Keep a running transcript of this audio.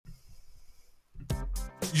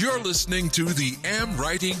You're listening to the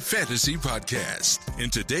AmWritingFantasy Podcast. In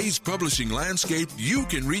today's publishing landscape, you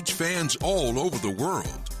can reach fans all over the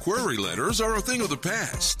world. Query letters are a thing of the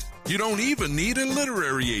past. You don't even need a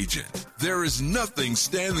literary agent. There is nothing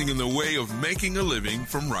standing in the way of making a living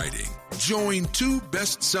from writing. Join two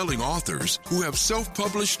best-selling authors who have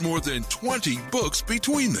self-published more than 20 books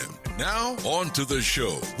between them. Now, on to the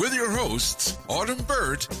show with your hosts, Autumn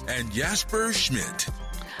Burt and Jasper Schmidt.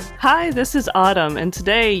 Hi, this is Autumn, and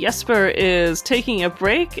today Jesper is taking a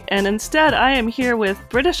break, and instead I am here with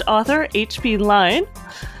British author H.P. Lyne,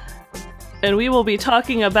 and we will be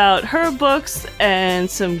talking about her books and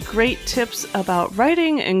some great tips about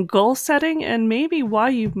writing and goal setting, and maybe why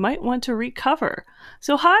you might want to recover.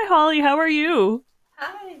 So hi, Holly, how are you?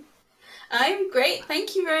 Hi, I'm great.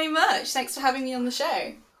 Thank you very much. Thanks for having me on the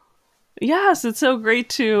show. Yes, it's so great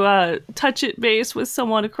to touch it base with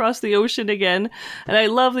someone across the ocean again. And I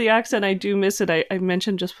love the accent. I do miss it. I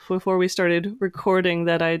mentioned just before we started recording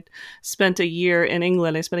that I'd spent a year in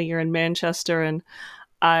England. I spent a year in Manchester, and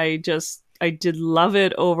I did love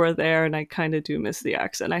it over there. And I kind of do miss the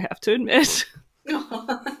accent, I have to admit.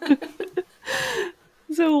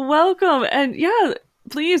 So welcome. And yeah,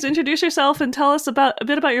 please introduce yourself and tell us a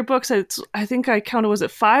bit about your books. I think I counted, was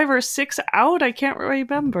it 5 or 6 out? I can't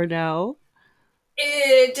remember now.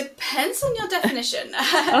 It depends on your definition.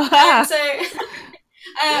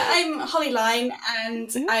 I'm Holly Lyne,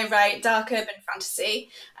 and I write dark urban fantasy.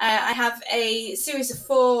 I have a series of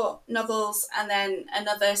 4 novels and then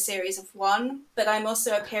another series of 1, but I'm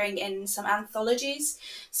also appearing in some anthologies.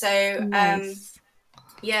 So nice.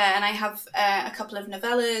 Yeah, and I have a couple of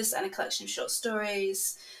novellas and a collection of short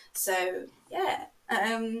stories. So, yeah.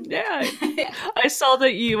 I saw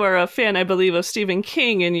that you are a fan, I believe, of Stephen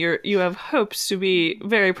King, and you have hopes to be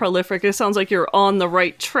very prolific. It sounds like you're on the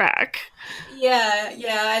right track. Yeah,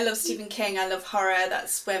 I love Stephen King. I love horror.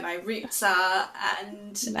 That's where my roots are,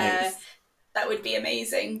 and nice. That would be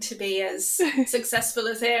amazing to be as successful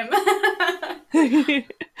as him.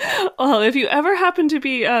 Well, if you ever happen to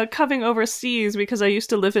be coming overseas, because I used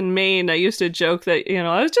to live in Maine, I used to joke that,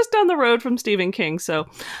 I was just down the road from Stephen King, so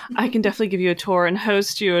I can definitely give you a tour and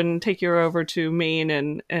host you and take you over to Maine,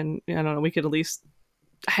 and I don't know, we could at least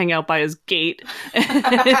hang out by his gate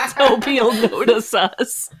and hope he'll notice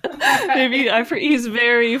us. Maybe he's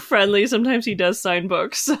very friendly. Sometimes he does sign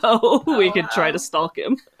books, so we could try to stalk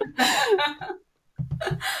him.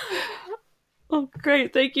 Oh,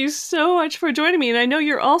 great. Thank you so much for joining me. And I know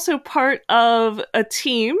you're also part of a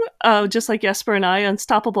team, just like Jesper and I,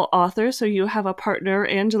 Unstoppable Authors. So you have a partner,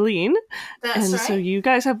 Angeline. That's right. So you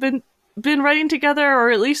guys have been writing together,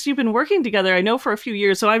 or at least you've been working together, I know, for a few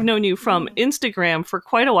years. So I've known you from Instagram for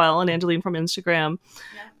quite a while, and Angeline from Instagram.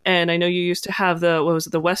 Yeah. And I know you used to have the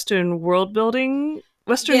Western Woods world building.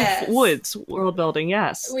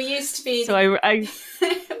 Yes. We used to be. So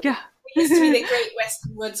yeah. We used to be the Great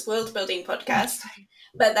Western Woods World Building Podcast,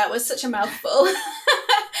 but that was such a mouthful.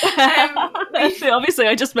 Obviously,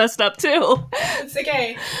 I just messed up too. It's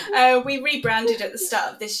okay. We rebranded at the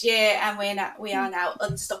start of this year, and we are now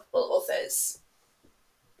Unstoppable Authors.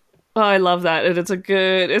 Oh, I love that. And it's a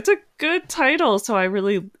good title, so I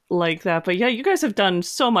really like that. But yeah, you guys have done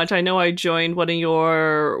so much. I know I joined one of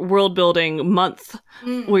your world building month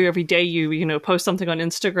where every day you post something on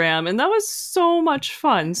Instagram, and that was so much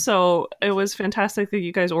fun. So it was fantastic that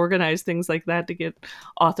you guys organized things like that to get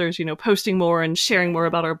authors, posting more and sharing more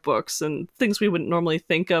about our books and things we wouldn't normally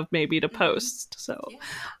think of maybe to post. So yeah.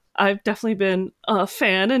 I've definitely been a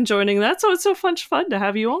fan and joining that. So it's so much fun to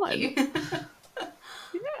have you on.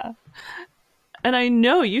 Yeah. And I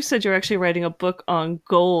know you said you're actually writing a book on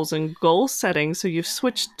goals and goal setting, so you've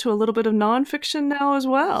switched to a little bit of nonfiction now as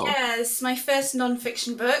well. Yeah, this is my first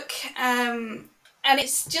nonfiction book, and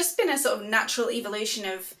it's just been a sort of natural evolution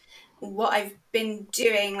of what I've been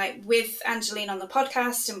doing, like with Angeline on the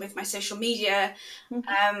podcast and with my social media.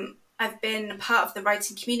 I've been part of the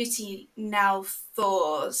writing community now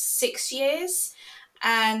for 6 years,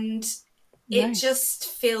 and it just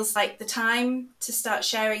feels like the time to start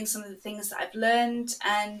sharing some of the things that I've learned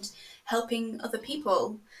and helping other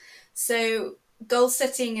people. So goal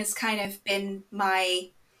setting has kind of been my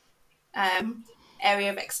area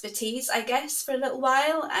of expertise, I guess, for a little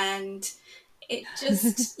while. And it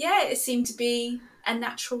just, it seemed to be a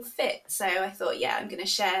natural fit. So I thought, I'm going to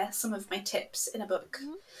share some of my tips in a book.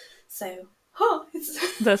 So,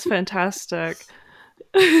 that's fantastic.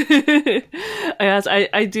 I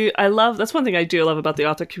love, that's one thing I do love about the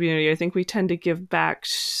author community. I think we tend to give back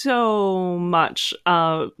so much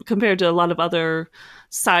compared to a lot of other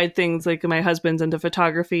side things. Like my husband's into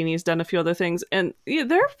photography and he's done a few other things. And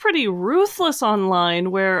they're pretty ruthless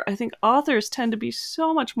online, where I think authors tend to be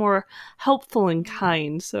so much more helpful and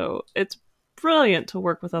kind. So it's brilliant to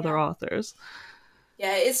work with other authors.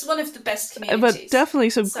 Yeah, it's one of the best communities. But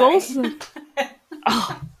definitely, so goals...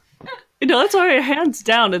 Oh. That's all right. Hands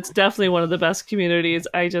down, it's definitely one of the best communities.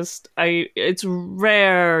 It's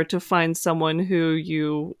rare to find someone who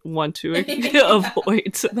you want to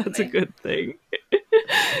avoid, so that's a good thing.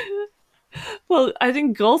 Well, I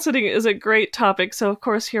think goal setting is a great topic. So, of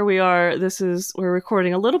course, here we are. We're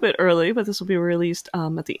recording a little bit early, but this will be released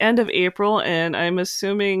at the end of April. And I'm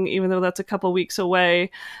assuming, even though that's a couple weeks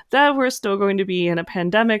away, that we're still going to be in a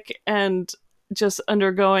pandemic and just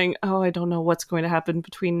undergoing, I don't know what's going to happen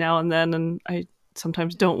between now and then. And I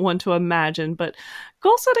sometimes don't want to imagine, but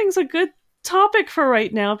goal setting is a good topic for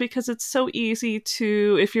right now, because it's so easy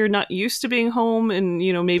to, if you're not used to being home and,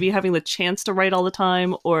 maybe having the chance to write all the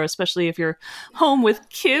time, or especially if you're home with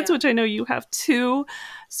kids, which I know you have too.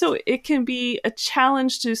 So it can be a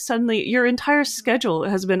challenge to suddenly, your entire schedule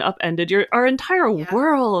has been upended. Our entire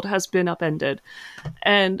world has been upended.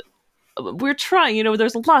 And we're trying,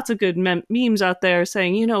 there's lots of good memes out there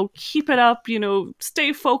saying, keep it up,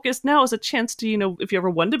 stay focused. Now is a chance to, if you ever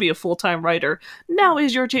want to be a full-time writer, now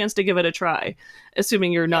is your chance to give it a try,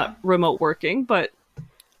 assuming you're not remote working. But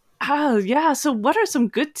so what are some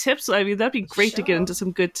good tips? I mean, that'd be great to get into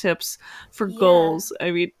some good tips for goals.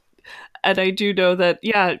 I mean, and I do know that,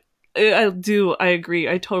 I agree.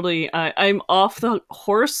 I'm off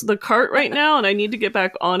the cart right now, and I need to get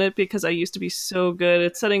back on it, because I used to be so good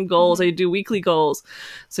at setting goals. I do weekly goals.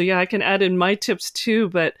 So I can add in my tips too,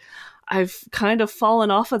 but I've kind of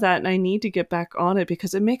fallen off of that, and I need to get back on it,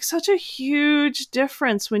 because it makes such a huge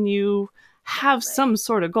difference when you have some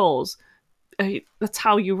sort of goals. That's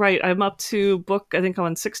how you write. I'm up to book, I think I'm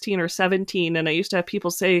on 16 or 17, and I used to have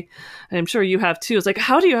people say, and I'm sure you have too, it's like,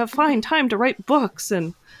 how do you find time to write books?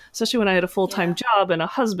 And especially when I had a full-time job and a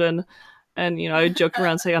husband, and I would joke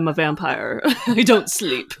around, say I'm a vampire. I don't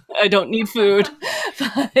sleep. I don't need food.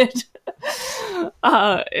 But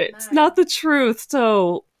it's not the truth.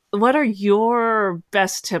 So what are your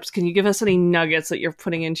best tips? Can you give us any nuggets that you're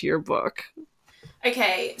putting into your book?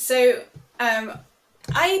 Okay, so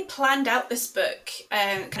I planned out this book,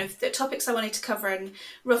 kind of the topics I wanted to cover and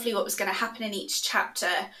roughly what was going to happen in each chapter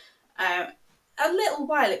a little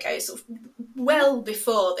while ago, sort of well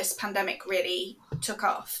before this pandemic really took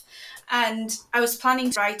off. And I was planning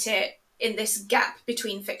to write it in this gap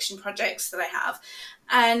between fiction projects that I have.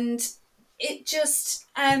 And it just,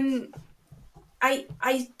 I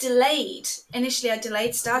delayed. Initially, I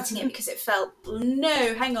delayed starting it because it felt,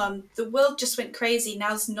 no, hang on, the world just went crazy.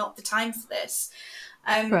 Now's not the time for this.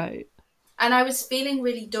 Right. And I was feeling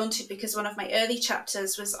really daunted, because one of my early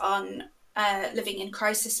chapters was on living in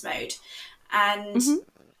crisis mode. And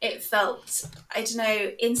it felt, I don't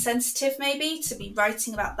know, insensitive maybe to be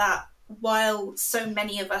writing about that while so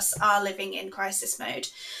many of us are living in crisis mode.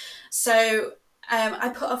 So I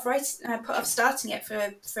put off starting it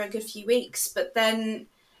for a good few weeks, but then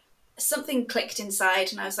something clicked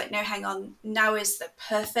inside, and I was like, no, hang on, now is the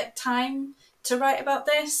perfect time to write about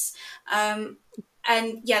this. And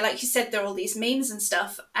like you said, there are all these memes and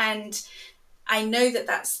stuff, and I know that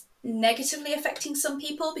that's negatively affecting some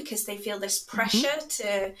people, because they feel this pressure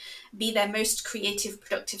to be their most creative,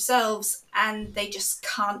 productive selves, and they just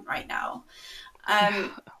can't right now.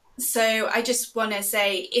 So I just want to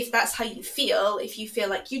say, if that's how you feel, if you feel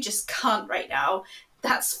like you just can't right now,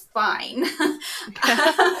 that's fine.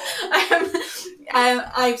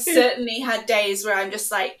 I've certainly had days where I'm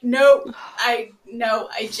just like, I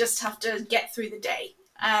just have to get through the day.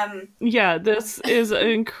 This is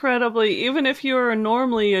incredibly, even if you're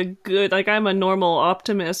normally I'm a normal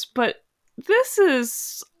optimist, but this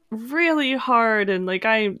is really hard. And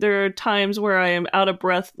there are times where I am out of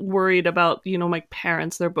breath, worried about, my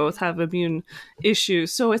parents, they both have immune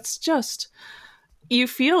issues. So it's just, you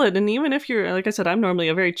feel it. And even if you're, like I said, I'm normally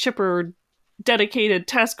a very chipper, dedicated,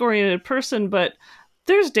 task-oriented person, but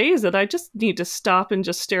there's days that I just need to stop and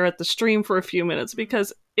just stare at the stream for a few minutes,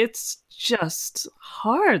 because it's just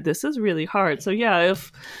hard. This is really hard. So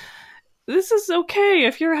if this is okay,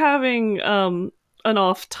 if you're having an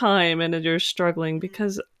off time and you're struggling,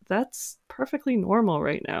 because that's perfectly normal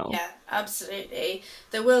right now. Yeah, absolutely.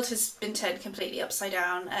 The world has been turned completely upside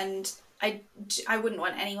down, and I wouldn't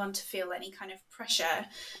want anyone to feel any kind of pressure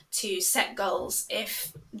to set goals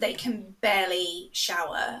if they can barely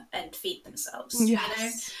shower and feed themselves.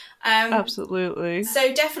 Yes, absolutely.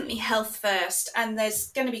 So definitely health first, and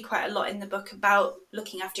there's going to be quite a lot in the book about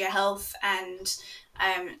looking after your health and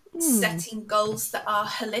setting goals that are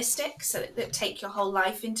holistic, so that take your whole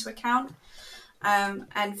life into account,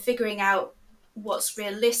 and figuring out what's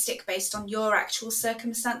realistic based on your actual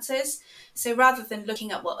circumstances. So rather than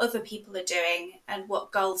looking at what other people are doing and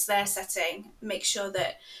what goals they're setting, make sure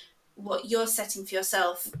that what you're setting for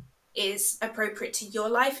yourself is appropriate to your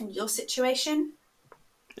life and your situation.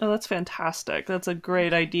 Oh, that's fantastic. That's a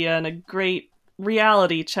great idea and a great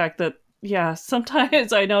reality check that, yeah,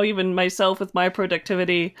 sometimes I know even myself with my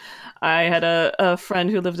productivity, I had a friend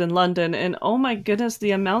who lived in London, and oh my goodness,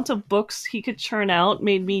 the amount of books he could churn out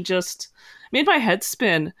made my head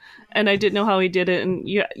spin, and I didn't know how he did it. And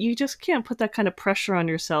you just can't put that kind of pressure on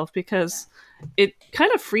yourself, because it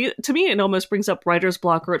kind of to me, it almost brings up writer's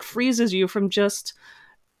block, or it freezes you from just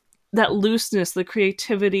that looseness, the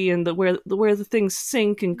creativity, and where the things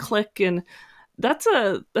sink and click. And that's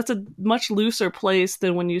a much looser place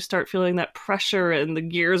than when you start feeling that pressure and the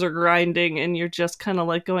gears are grinding and you're just kind of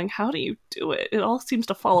like going, how do you do it? It all seems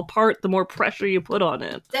to fall apart the more pressure you put on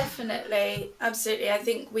it. Definitely, absolutely. I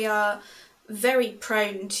think we are very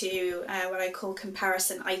prone to what I call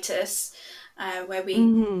comparison-itis, where we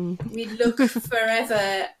look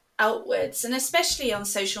forever outwards, and especially on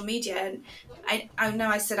social media. And I know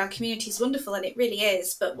I said our community is wonderful, and it really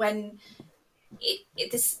is, but when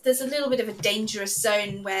there's a little bit of a dangerous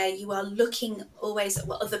zone where you are looking always at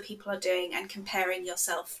what other people are doing and comparing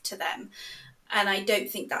yourself to them, and I don't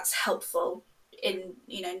think that's helpful in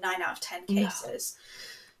 9 out of 10 cases.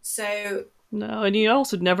 So no, and you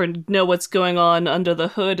also never know what's going on under the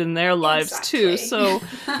hood in their lives too. So,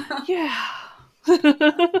 yeah.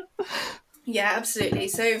 Yeah, absolutely.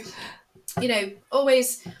 So,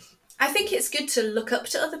 always, I think it's good to look up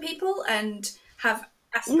to other people and have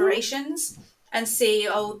aspirations and see,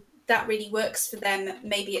 oh, that really works for them.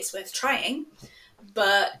 Maybe it's worth trying.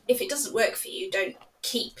 But if it doesn't work for you, don't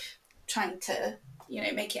keep trying to,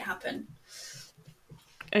 make it happen.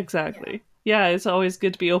 Exactly. Yeah, it's always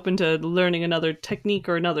good to be open to learning another technique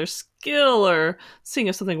or another skill or seeing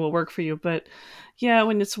if something will work for you. But yeah,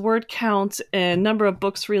 when it's word count and number of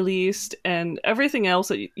books released and everything else,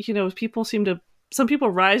 that some people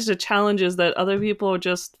rise to challenges that other people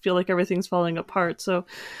just feel like everything's falling apart. So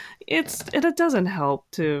it doesn't help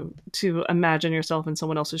to imagine yourself in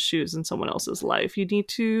someone else's shoes in someone else's life. You need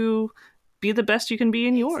to be the best you can be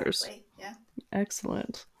in yours. Yeah.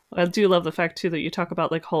 Excellent. I do love the fact, too, that you talk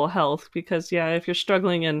about like whole health, because, yeah, if you're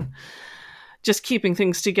struggling and just keeping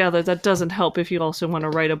things together, that doesn't help if you also want to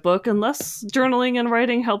write a book, unless journaling and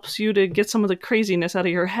writing helps you to get some of the craziness out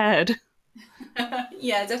of your head.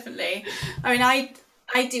 Yeah, definitely. I mean,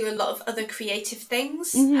 I do a lot of other creative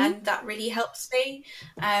things, and that really helps me.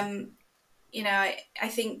 I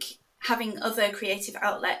think having other creative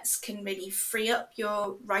outlets can really free up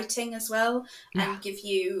your writing as well, and give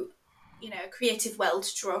you a creative well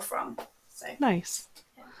to draw from. So nice.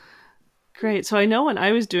 Yeah. Great. So I know when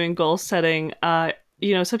I was doing goal setting,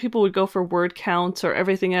 some people would go for word counts or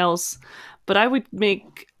everything else, but I would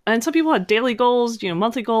and some people had daily goals,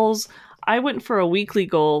 monthly goals. I went for a weekly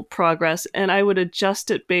goal progress, and I would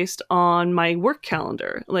adjust it based on my work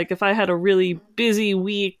calendar. Like if I had a really busy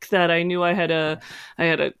week that I knew I had a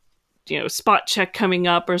spot check coming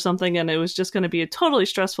up or something, and it was just going to be a totally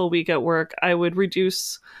stressful week at work, I would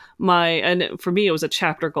reduce and for me it was a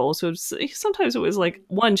chapter goal, so sometimes it was like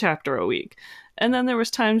one chapter a week. And then there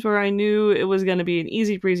was times where I knew it was going to be an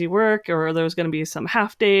easy breezy work, or there was going to be some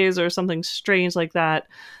half days or something strange like that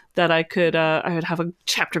I could I would have a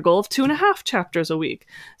chapter goal of 2.5 chapters a week.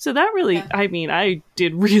 So that really, I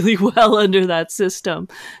did really well under that system.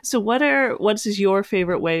 So what is your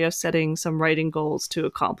favorite way of setting some writing goals to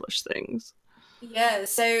accomplish things? Yeah,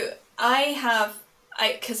 so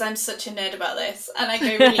because I'm such a nerd about this, and I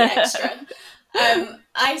go really extra.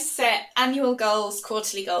 I set annual goals,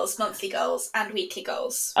 quarterly goals, monthly goals, and weekly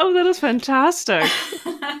goals. Oh, that is fantastic.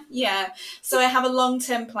 Yeah, so I have a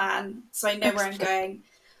long-term plan, so I know where I'm going.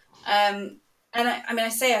 And I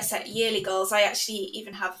say I set yearly goals. I actually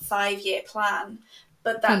even have a 5-year plan,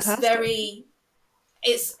 but that's fantastic.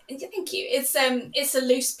 Thank you. It's a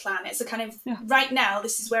loose plan. It's a kind of right now,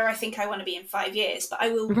 this is where I think I want to be in 5 years, but I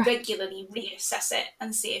will regularly reassess it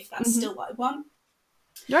and see if that's still what I want.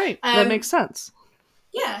 Right. That makes sense.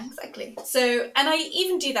 Yeah, exactly. So, and I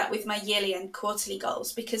even do that with my yearly and quarterly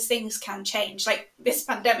goals because things can change. Like this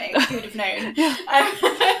pandemic, who would have known? Yeah.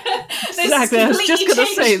 This Exactly. I was just going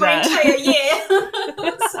to say my that. entire year.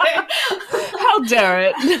 So... How dare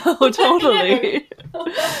it? No, totally.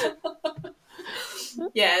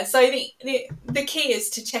 Yeah, so the key is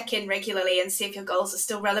to check in regularly and see if your goals are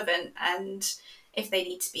still relevant and if they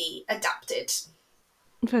need to be adapted.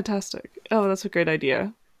 Fantastic. Oh, that's a great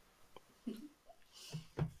idea.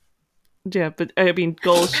 Yeah, but I mean,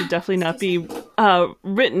 goals should definitely not be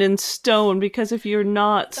written in stone, because if you're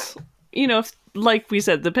not, if, like we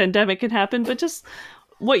said, the pandemic can happen, but just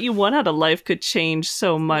what you want out of life could change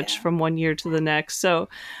so much from one year to the next. So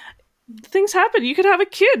things happen. You could have a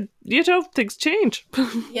kid, things change.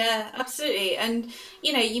 Yeah, absolutely. And,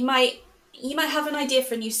 you might have an idea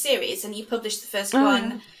for a new series and you publish the first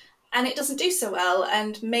one and it doesn't do so well.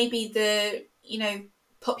 And maybe the,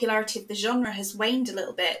 popularity of the genre has waned a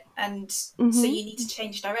little bit, and so you need to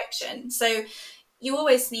change direction. So you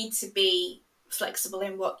always need to be flexible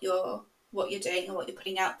in what you're doing and what you're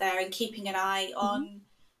putting out there, and keeping an eye on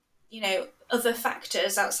other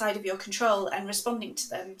factors outside of your control and responding to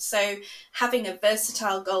them. So having a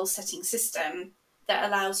versatile goal setting system that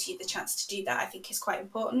allows you the chance to do that, I think, is quite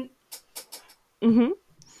important.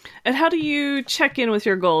 And how do you check in with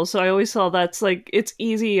your goals? So I always saw that's like, it's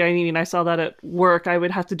easy. I mean, I saw that at work. I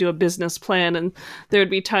would have to do a business plan, and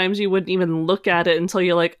there'd be times you wouldn't even look at it until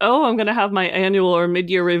you're like, oh, I'm going to have my annual or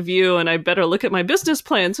mid-year review and I better look at my business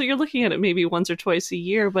plan. So you're looking at it maybe once or twice a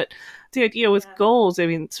year. But the idea with goals, I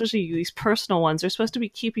mean, especially these personal ones, they're supposed to be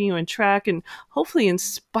keeping you in track and hopefully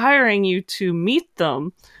inspiring you to meet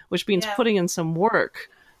them, which means putting in some work.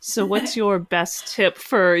 So what's your best tip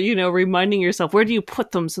for, reminding yourself, where do you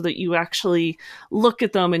put them so that you actually look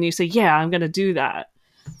at them and you say, yeah, I'm going to do that?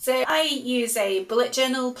 So I use a bullet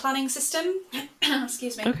journal planning system.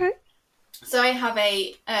 Excuse me. Okay. So I have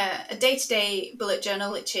a day-to-day bullet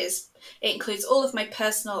journal, it includes all of my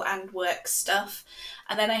personal and work stuff.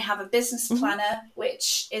 And then I have a business planner,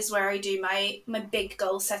 which is where I do my big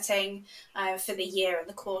goal setting for the year and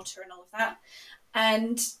the quarter and all of that.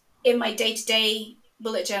 And in my day-to-day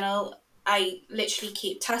bullet journal, I literally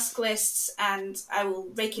keep task lists, and I will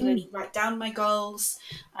regularly write down my goals.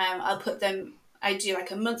 I do like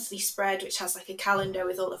a monthly spread, which has like a calendar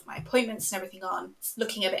with all of my appointments and everything on. It's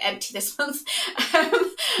looking a bit empty this month.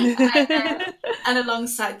 And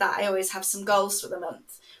alongside that, I always have some goals for the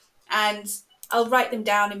month. And I'll write them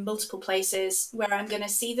down in multiple places where I'm going to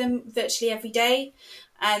see them virtually every day.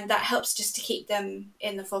 And that helps just to keep them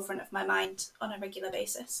in the forefront of my mind on a regular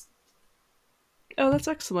basis. Oh, that's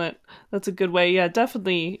excellent. That's a good way. Yeah,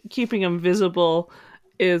 definitely keeping them visible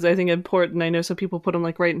is, I think, important. I know some people put them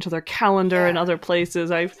like right into their calendar and other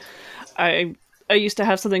places. I used to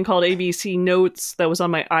have something called ABC Notes that was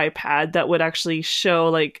on my iPad that would actually show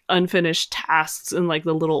like unfinished tasks in like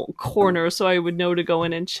the little corner, so I would know to go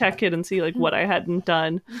in and check it and see like what I hadn't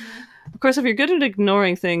done. Of course, if you're good at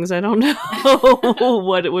ignoring things, I don't know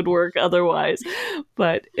what it would work otherwise,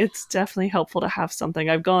 but it's definitely helpful to have something.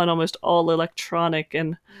 I've gone almost all electronic,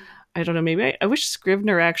 and I don't know, maybe I wish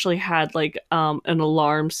Scrivener actually had like an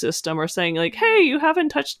alarm system or saying like, hey, you haven't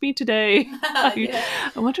touched me today.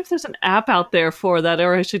 I wonder if there's an app out there for that,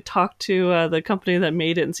 or I should talk to the company that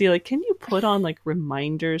made it and see like, can you put on like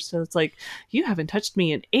reminders so it's like, you haven't touched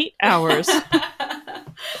me in 8 hours.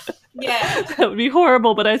 Yeah. That would be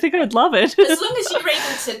horrible, but I think I'd love it. As long as you're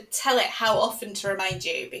able to tell it how often to remind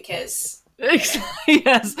you, because...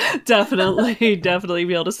 Yes, definitely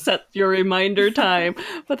be able to set your reminder time,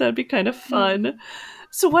 but that'd be kind of fun.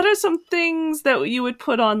 So what are some things that you would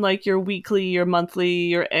put on like your weekly, your monthly,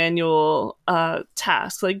 your annual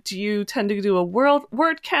tasks? Like, do you tend to do a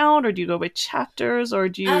word count, or do you go by chapters, or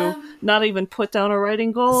do you not even put down a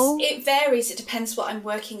writing goal? It varies. It depends what I'm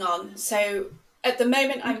working on. So at the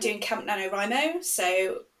moment I'm doing Camp NaNoWriMo,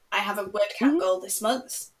 so I have a word count goal this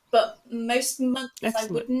month, but most months I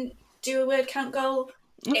wouldn't do a word count goal.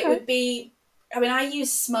 It would be, I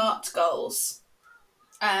use SMART goals,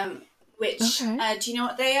 which, do you know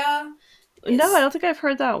what they are? No, I don't think I've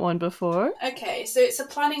heard that one before. Okay, so it's a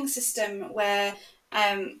planning system where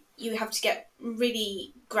you have to get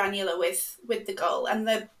really granular with the goal. And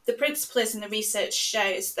the principle is, and the research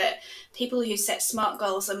shows, that people who set SMART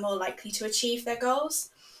goals are more likely to achieve their goals.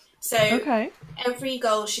 So every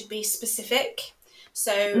goal should be specific.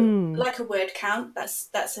 So like a word count,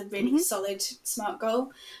 that's a really solid SMART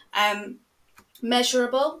goal.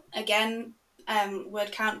 Measurable, again,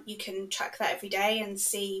 word count, you can track that every day and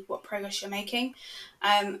see what progress you're making.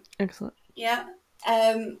 Excellent. Yeah.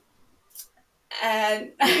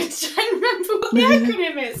 I'm trying to remember what the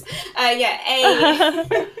acronym is. A.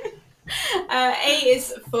 A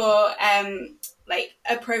is for like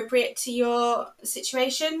appropriate to your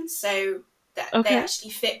situation, so that they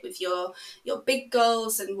actually fit with your big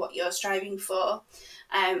goals and what you're striving for.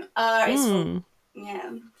 R is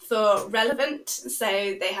for relevant, so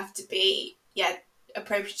they have to be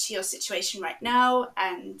appropriate to your situation right now.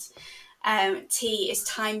 And T is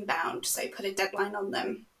time bound, so put a deadline on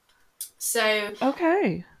them. So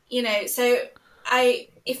you know, so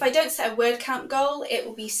if I don't set a word count goal, it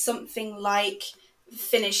will be something like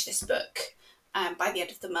finish this book by the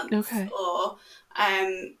end of the month, or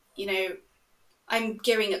you know, I'm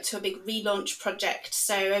gearing up to a big relaunch project,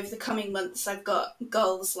 so over the coming months I've got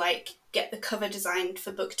goals like get the cover designed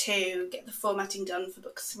for book 2, get the formatting done for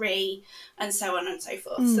book 3, and so on and so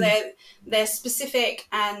forth. So they're specific,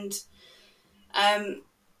 and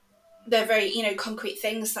they're very, you know, concrete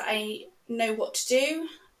things that I know what to do.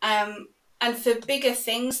 And for bigger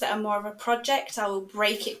things that are more of a project, I will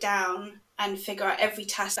break it down and figure out every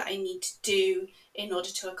task that I need to do in order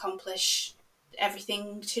to accomplish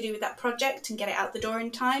everything to do with that project and get it out the door in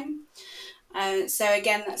time. So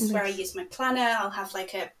again, that's where I use my planner. I'll have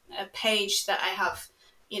like a page that I have,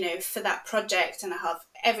 you know, for that project, and I have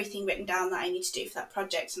everything written down that I need to do for that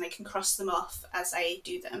project, and I can cross them off as I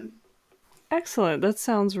do them. Excellent. That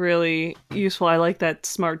sounds really useful. I like that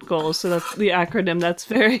SMART goals. So that's the acronym. That's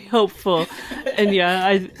very helpful. And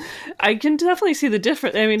yeah, I can definitely see the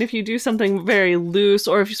difference. I mean, if you do something very loose,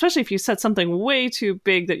 or especially if you set something way too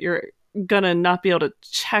big that you're gonna not be able to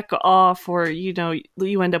check off, or you know,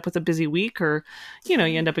 you end up with a busy week, or you know,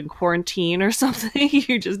 you end up in quarantine or something,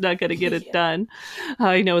 you're just not gonna get it done.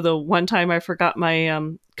 I know the one time I forgot my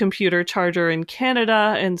computer charger in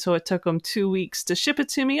Canada, and so it took them 2 weeks to ship it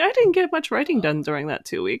to me. I didn't get much writing done during that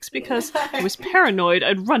 2 weeks because I was paranoid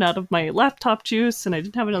I'd run out of my laptop juice and I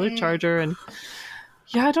didn't have another charger. And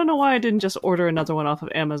yeah, I don't know why I didn't just order another one off of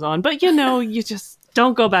Amazon, but you know, you just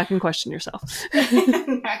don't go back and question yourself.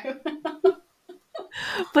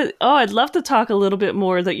 But I'd love to talk a little bit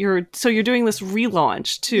more that you're doing this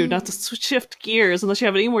relaunch too, not to shift gears unless you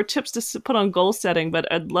have any more tips to put on goal setting, but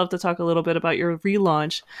I'd love to talk a little bit about your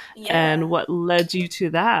relaunch and what led you to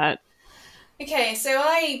that. Okay, so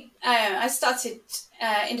I started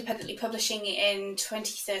independently publishing in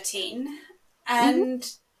 2013, and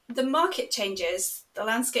the market changes, the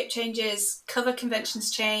landscape changes, cover conventions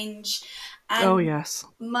change. And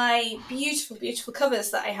my beautiful, beautiful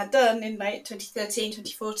covers that I had done in like 2013,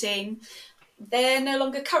 2014, they're no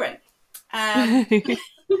longer current. You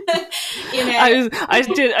know,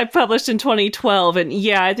 I published in 2012, and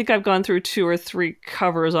I think I've gone through 2 or 3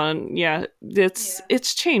 covers on.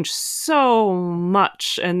 It's changed so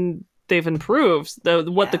much, and they've improved.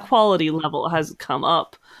 The quality level has come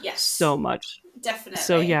up so much. Definitely.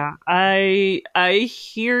 So I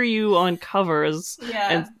hear you on covers,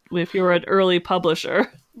 and if you're an early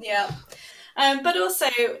publisher. But also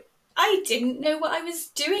I didn't know what I was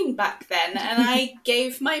doing back then, and I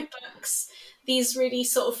gave my books these really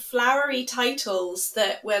sort of flowery titles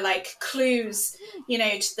that were like clues, you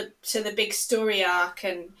know, to the big story arc,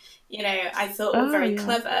 and you know, I thought were very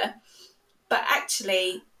clever, but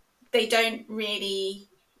actually they don't really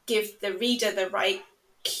give the reader the right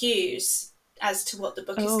cues as to what the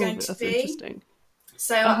book is going to be. Interesting.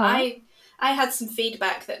 So I had some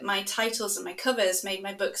feedback that my titles and my covers made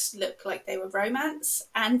my books look like they were romance,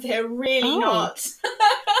 and they're really not.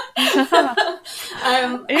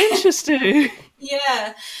 Interesting.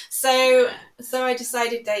 So I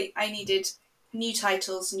decided that I needed new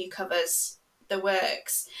titles, new covers, the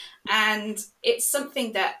works, and it's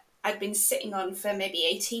something that I'd been sitting on for maybe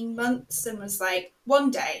 18 months and was like,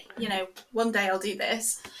 one day I'll do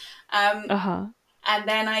this. And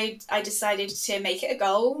then I decided to make it a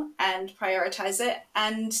goal and prioritize it,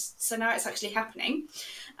 and so now it's actually happening.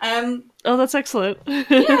 That's excellent. And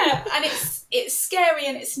it's scary,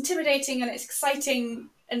 and it's intimidating, and it's exciting,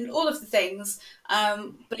 and all of the things.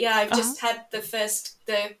 But I've just had the first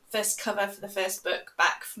cover for the first book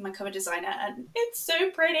back from my cover designer, and it's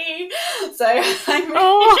so pretty. So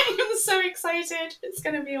I'm so excited. It's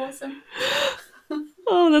going to be awesome.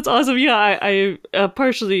 Oh, that's awesome. I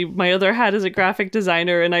partially, my other hat is a graphic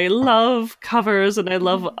designer, and I love covers, and I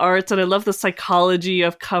love arts, and I love the psychology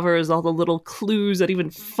of covers, all the little clues that even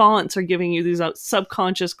fonts are giving you, these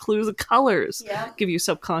subconscious clues. The colors give you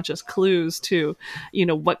subconscious clues to, you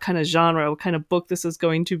know, what kind of genre, what kind of book this is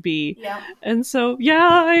going to be. And so,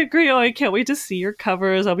 I agree. I can't wait to see your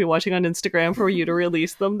covers. I'll be watching on Instagram for you to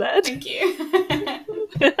release them then. Thank you.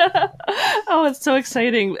 Oh, it's so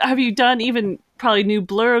exciting. Have you done even probably new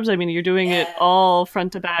blurbs. I mean, you're doing it all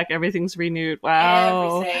front to back. Everything's renewed.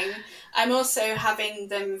 Wow. Everything. I'm also having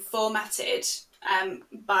them formatted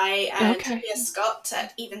by Julia Scott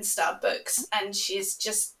at Even Star Books, and she's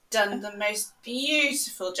just done the most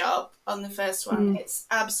beautiful job on the first one. It's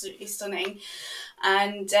absolutely stunning.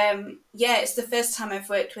 And it's the first time I've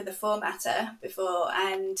worked with a formatter before,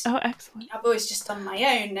 and excellent. I've always just done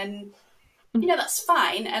my own, and that's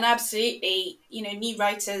fine. And absolutely, new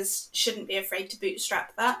writers shouldn't be afraid to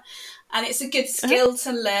bootstrap that. And it's a good skill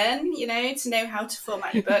to learn, to know how to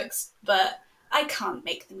format your books, but I can't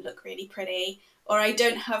make them look really pretty, or I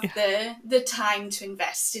don't have the time to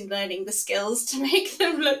invest in learning the skills to make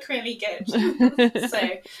them look really good. so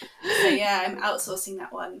I'm outsourcing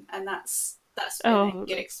that one, and that's been a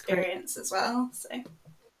good experience as well. So.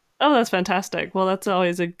 Oh, that's fantastic. Well, that's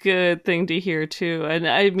always a good thing to hear too. And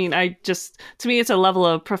I mean, to me, it's a level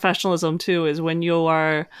of professionalism too, is when you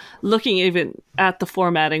are looking even at the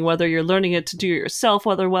formatting, whether you're learning it to do it yourself,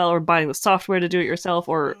 whether or buying the software to do it yourself,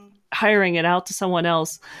 or hiring it out to someone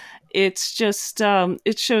else. It's just,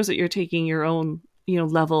 it shows that you're taking your own,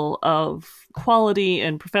 level of quality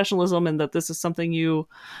and professionalism, and that this is something you're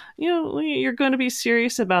going to be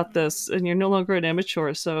serious about this, and you're no longer an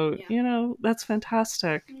amateur. So, that's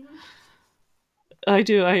fantastic. I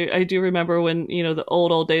do remember when, the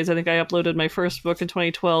old days. I think I uploaded my first book in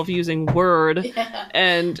 2012 using Word,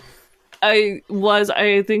 and I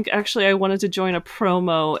think actually I wanted to join a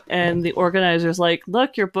promo, and the organizer's like,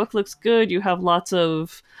 look, your book looks good. You have lots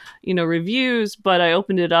of, reviews, but I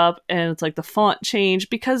opened it up and it's like the font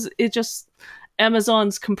changed because it just,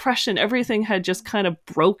 Amazon's compression, everything had just kind of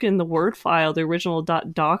broken the Word file, the original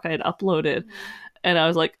 .doc I had uploaded. And I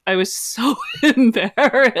was like, I was so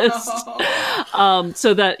embarrassed.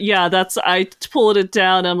 So I pulled it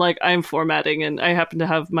down. I'm like, I'm formatting. And I happen to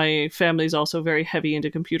have, my family's also very heavy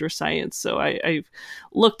into computer science. So I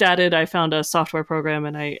looked at it. I found a software program,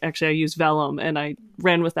 and I use Vellum, and I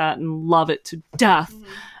ran with that and love it to death.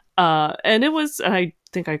 And I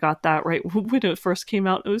think I got that right when it first came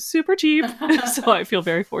out. It was super cheap. So I feel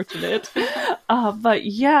very fortunate. But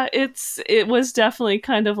yeah, it was definitely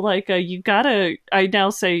kind of like I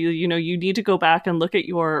now say, you need to go back and look at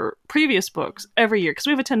your previous books every year, because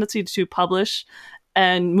we have a tendency to publish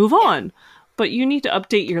and move on. But you need to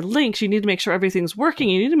update your links. You need to make sure everything's working.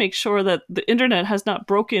 You need to make sure that the internet has not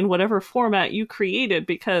broken whatever format you created,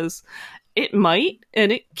 because it might,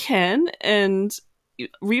 and it can, and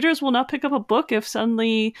readers will not pick up a book if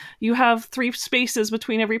suddenly you have 3 spaces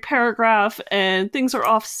between every paragraph and things are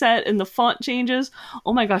offset and the font changes.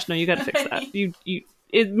 Oh my gosh, no, you got to fix that.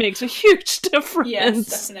 It makes a huge difference.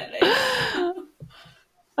 Yes, definitely.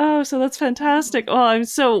 Oh, so that's fantastic. Oh,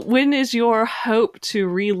 so when is your hope to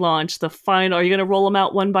relaunch the final? Are you going to roll them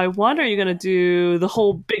out one by one, or are you going to do the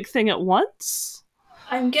whole big thing at once?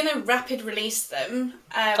 I'm going to rapid release them.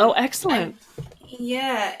 Excellent.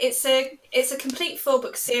 It's a complete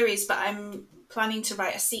 4-book series, but I'm planning to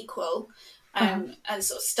write a sequel and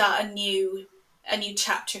sort of start a new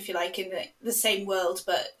chapter, if you like, in the same world,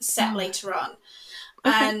 but set later on.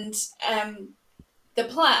 Okay. And the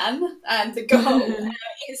plan and the goal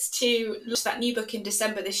is to launch that new book in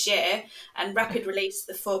December this year and rapid release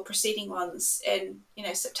the 4 preceding ones in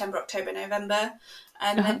September, October, November,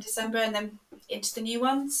 and then December, and then into the new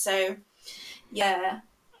one. So yeah,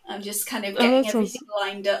 I'm just kind of getting everything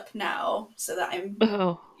lined up now so that I'm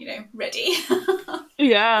ready.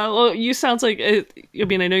 Yeah, well, you sounds like I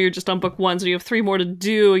mean, I know you're just on book 1, so you have 3 more to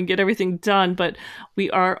do and get everything done, but we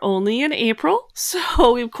are only in April,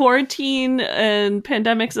 so we've quarantine and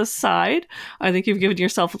pandemics aside, I think you've given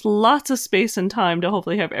yourself lots of space and time to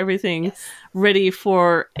hopefully have everything ready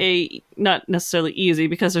for not necessarily easy,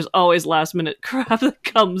 because there's always last minute crap that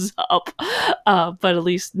comes up, but at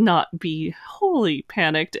least not be wholly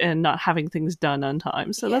panicked and not having things done on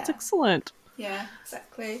time. So that's excellent. Yeah,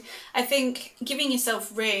 exactly. I think giving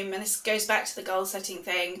yourself room, and this goes back to the goal setting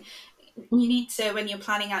thing, you need to, when you're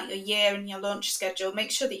planning out your year and your launch schedule,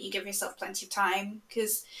 make sure that you give yourself plenty of time,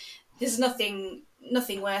 because there's nothing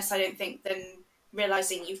worse, I don't think, than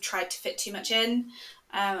realising you've tried to fit too much in.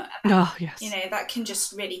 That can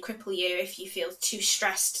just really cripple you if you feel too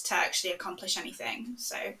stressed to actually accomplish anything.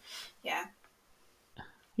 So, yeah.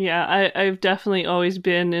 Yeah, I've definitely always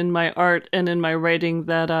been in my art and in my writing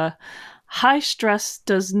that high stress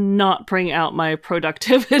does not bring out my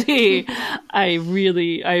productivity. I'd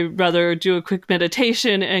rather do a quick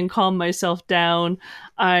meditation and calm myself down.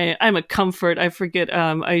 I'm a comfort. I forget.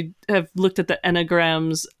 I have looked at the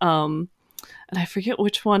Enneagrams, and I forget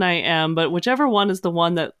which one I am, but whichever one is the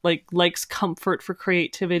one that like likes comfort for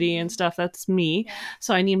creativity and stuff, that's me. Yeah.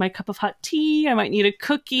 So I need my cup of hot tea, I might need a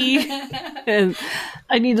cookie, and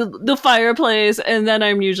I need the fireplace, and then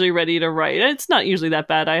I'm usually ready to write. It's not usually that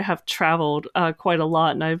bad. I have traveled quite a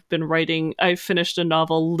lot, and I've been writing. I finished a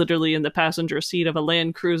novel literally in the passenger seat of a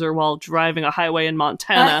Land Cruiser while driving a highway in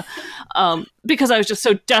Montana, because I was just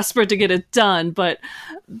so desperate to get it done. But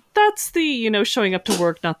that's the, showing up to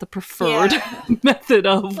work, not the preferred method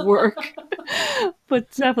of work.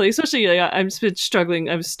 But definitely, especially I've been struggling.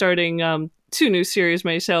 I'm starting 2 new series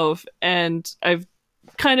myself, and I've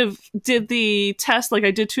kind of did the test, like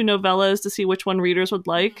I did 2 novellas to see which one readers would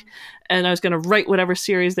like, and I was going to write whatever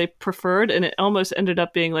series they preferred, and it almost ended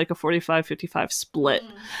up being like a 45-55 split.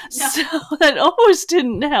 So that almost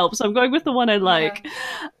didn't help, so I'm going with the one I like.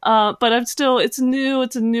 But I'm still, it's new,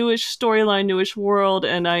 it's a newish storyline, newish world,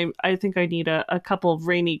 and I think I need a couple of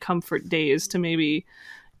rainy comfort days to maybe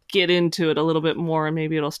get into it a little bit more, and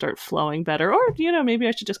maybe it'll start flowing better. Or, maybe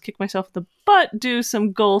I should just kick myself in the butt, do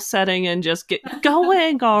some goal setting, and just get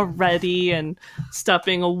going already and stop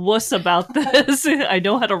being a wuss about this. I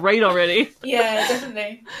know how to write already. Yeah,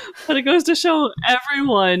 definitely. But it goes to show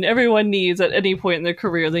everyone needs at any point in their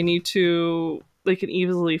career, they can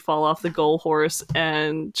easily fall off the goal horse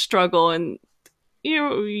and struggle, and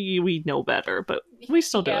we know better, but we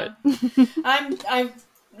still do it. I've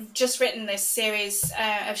just written this series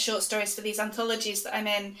of short stories for these anthologies that I'm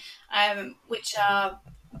in, which are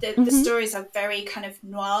the stories are very kind of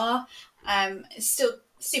noir. It's still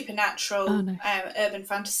supernatural, nice. Urban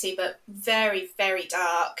fantasy, but very, very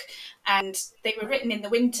dark. And they were written in the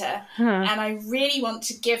winter. And I really want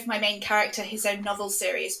to give my main character his own novel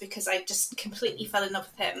series because I just completely fell in love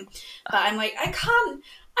with him. But I'm like, I can't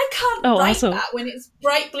write that when it's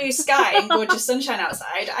bright blue sky and gorgeous sunshine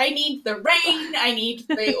outside. I need the rain, I need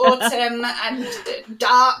the autumn and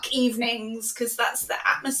dark evenings, because that's the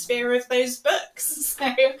atmosphere of those books. So,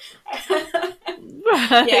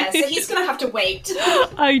 yeah, so he's going to have to wait.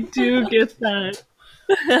 I do get that.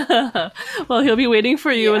 Well, he'll be waiting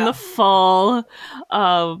for you in the fall.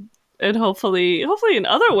 And hopefully in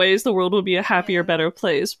other ways, the world will be a happier, better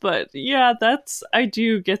place. But yeah, I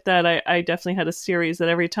do get that. I definitely had a series that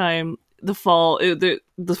every time the fall, the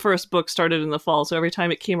first book started in the fall. So every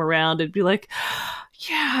time it came around, it'd be like,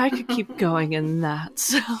 yeah, I could keep going in that.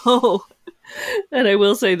 So, and I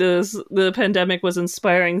will say the pandemic was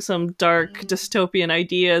inspiring some dark dystopian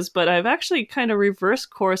ideas, but I've actually kind of reversed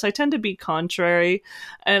course. I tend to be contrary,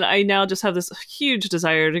 and I now just have this huge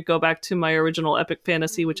desire to go back to my original epic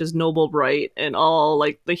fantasy, which is noble right, and all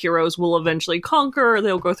like the heroes will eventually conquer,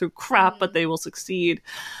 they'll go through crap, but they will succeed.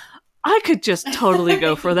 I could just totally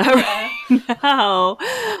go for that right now.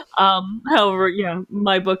 However, yeah,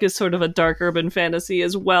 my book is sort of a dark urban fantasy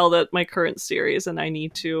as well, that my current series, and I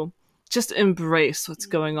need to just embrace what's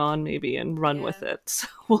going on maybe and run with it. So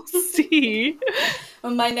we'll see.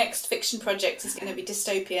 Well, my next fiction project is going to be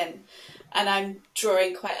dystopian, and I'm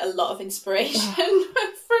drawing quite a lot of inspiration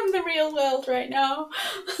from the real world right now.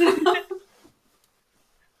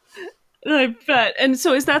 I bet. And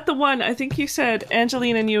so is that the one, I think you said,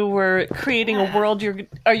 Angeline and you were creating a world.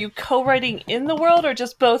 Are you co-writing in the world, or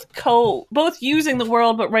just both using the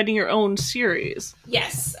world but writing your own series?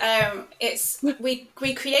 Yes. We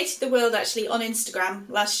created the world actually on Instagram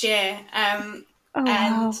last year.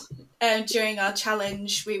 During our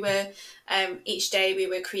challenge, we were each day we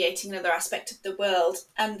were creating another aspect of the world,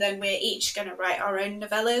 and then we're each going to write our own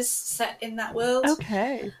novellas set in that world.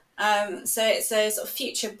 Okay. So it's a sort of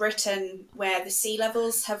future Britain where the sea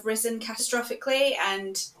levels have risen catastrophically,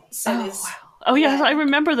 and so there's... Wow. Oh, yes, I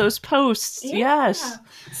remember those posts. Yeah. Yes.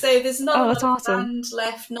 So there's not a lot of awesome. land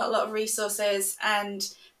left, not a lot of resources, and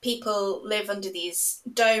people live under these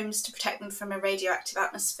domes to protect them from a radioactive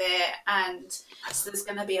atmosphere, and so there's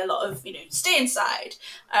going to be a lot of, stay inside.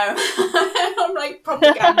 I'm like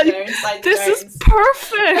propaganda inside the This domes. is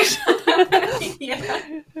perfect!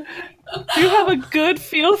 Yeah. You have a good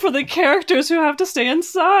feel for the characters who have to stay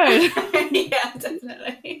inside. Yeah,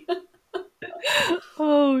 definitely.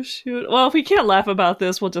 Oh, shoot. Well, if we can't laugh about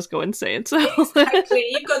this, we'll just go insane. So. Exactly.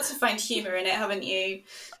 You've got to find humour in it, haven't you?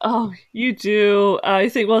 Oh, you do. I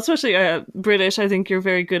think, well, especially British, I think you're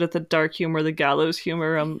very good at the dark humor, the gallows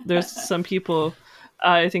humor. There's some people,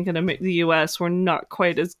 I think in the US, we're not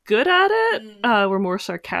quite as good at it. We're more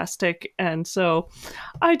sarcastic. And so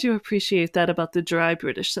I do appreciate that about the dry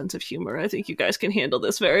British sense of humor. I think you guys can handle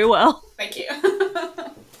this very well. Thank you.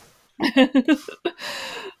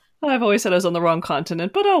 I've always said I was on the wrong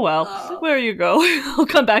continent, but oh well. Where you go, I'll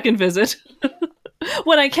come back and visit.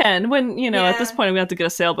 When I can. When, at this point I'm going to have to get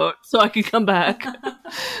a sailboat so I can come back.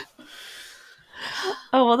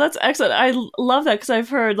 Oh, well, that's excellent. I love that because I've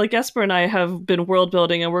heard, like, Jesper and I have been world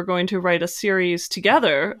building and we're going to write a series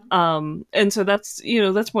together. And so that's,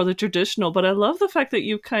 that's more the traditional, but I love the fact that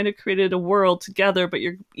you've kind of created a world together, but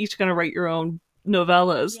you're each going to write your own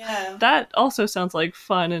novellas. Yeah. That also sounds like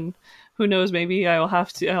fun, and who knows, maybe I'll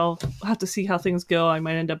have to see how things go. I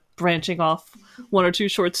might end up branching off 1 or 2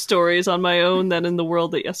 short stories on my own then in the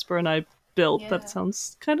world that Jesper and I built. That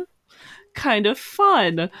sounds kind of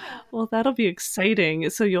fun. Well, that'll be exciting.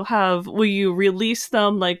 So will you release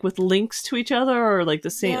them like with links to each other, or like the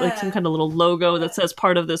same, like some kind of little logo that says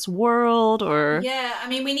part of this world, or? Yeah, I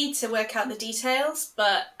mean, we need to work out the details,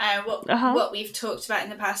 but what we've talked about in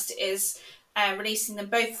the past is releasing them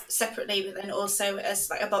both separately, but then also as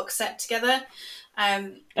like a box set together.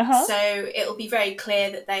 So it'll be very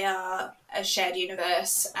clear that they are a shared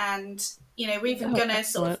universe, and we're even gonna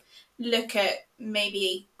sort of look at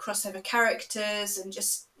maybe crossover characters and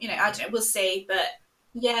just I don't know, we'll see, but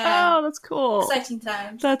that's cool. Exciting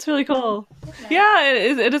times. That's really cool.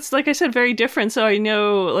 It's like I said, very different. So I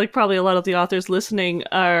know, like, probably a lot of the authors listening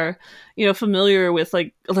are familiar with,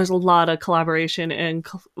 like, there's a lot of collaboration and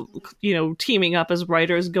teaming up as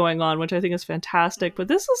writers going on, which I think is fantastic, but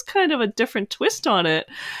this is kind of a different twist on it.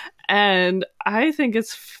 And I think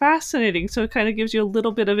it's fascinating. So it kind of gives you a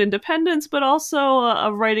little bit of independence, but also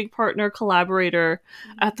a writing partner, collaborator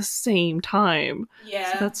at the same time.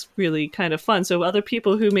 Yeah. So that's really kind of fun. So other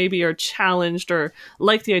people who maybe are challenged or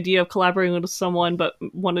like the idea of collaborating with someone, but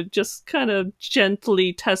want to just kind of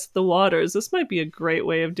gently test the waters, this might be a great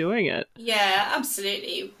way of doing it. Yeah,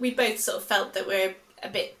 absolutely. We both sort of felt that we're a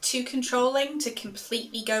bit too controlling to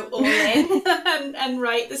completely go all in and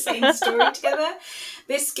write the same story together.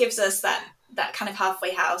 This gives us that kind of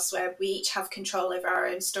halfway house where we each have control over our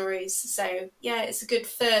own stories. So yeah, it's a good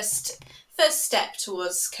first step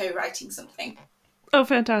towards co-writing something. Oh,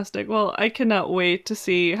 fantastic. Well, I cannot wait to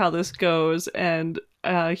see how this goes and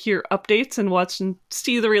hear updates and watch and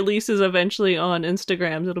see the releases eventually on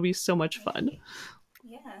Instagram. It'll be so much fun.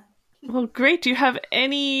 Well, great. Do you have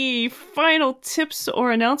any final tips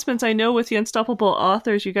or announcements? I know with the Unstoppable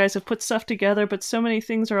Authors, you guys have put stuff together, but so many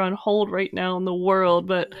things are on hold right now in the world.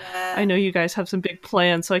 But I know you guys have some big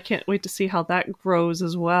plans, so I can't wait to see how that grows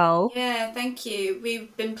as well. Yeah, thank you.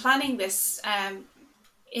 We've been planning this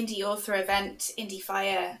indie author event, Indie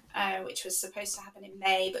Fire, which was supposed to happen in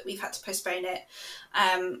May, but we've had to postpone it.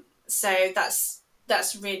 So that's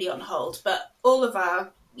really on hold. But all of our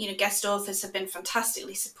guest authors have been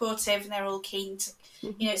fantastically supportive, and they're all keen to,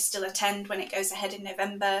 still attend when it goes ahead in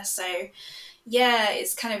November. So, yeah,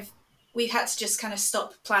 it's kind of, we've had to just kind of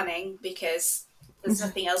stop planning because there's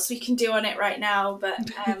nothing else we can do on it right now. But,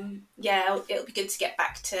 it'll be good to get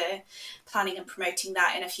back to planning and promoting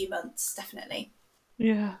that in a few months, definitely.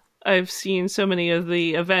 Yeah. I've seen so many of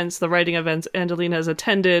the events, the writing events Angelina has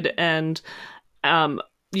attended and,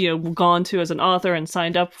 gone to as an author and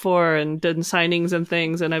signed up for and done signings and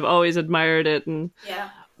things, and I've always admired it and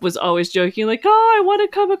was always joking like, oh, I want to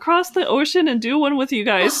come across the ocean and do one with you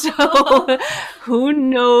guys. So who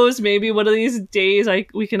knows, maybe one of these days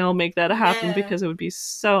we can all make that happen because it would be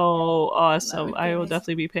so awesome. I will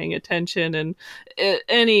definitely be paying attention, and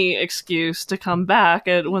any excuse to come back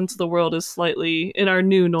once the world is slightly in our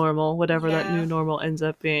new normal, whatever that new normal ends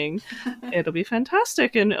up being. It'll be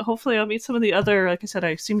fantastic, and hopefully I'll meet some of the other, like I said,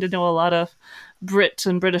 I seem to know a lot of Brit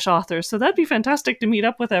and British authors, so that'd be fantastic to meet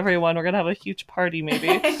up with everyone. We're gonna have a huge party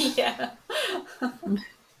maybe. Yeah.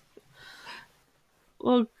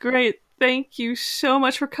 Well, great. Thank you so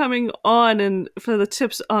much for coming on and for the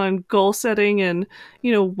tips on goal setting and,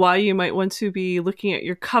 why you might want to be looking at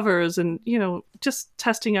your covers and, just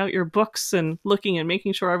testing out your books and looking and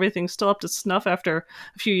making sure everything's still up to snuff after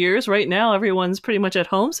a few years. Right now, everyone's pretty much at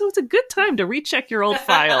home, so it's a good time to recheck your old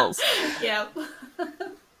files. Yeah.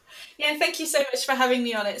 Yeah, thank you so much for having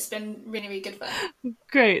me on. It's been really, really good fun.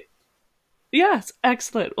 Great. Yes,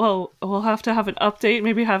 excellent. Well, we'll have to have an update,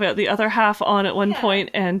 maybe have the other half on at one point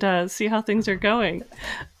and see how things are going.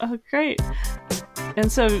 Oh, great.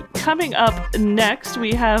 And so coming up next,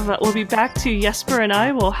 we'll be back to Jesper and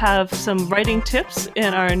I will have some writing tips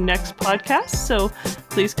in our next podcast. So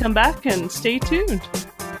please come back and stay tuned.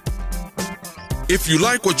 If you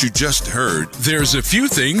like what you just heard, there's a few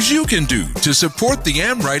things you can do to support the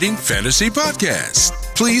AmWritingFantasy Podcast.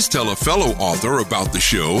 Please tell a fellow author about the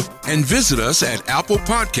show and visit us at Apple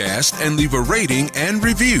Podcast and leave a rating and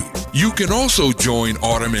review. You can also join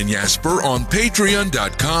Autumn and Jesper on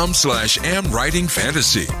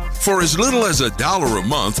patreon.com/AmWritingFantasy. For as little as $1 a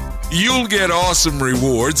month, you'll get awesome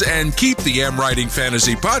rewards and keep the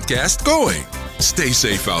AmWritingFantasy Podcast going. Stay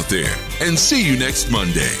safe out there and see you next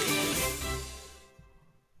Monday.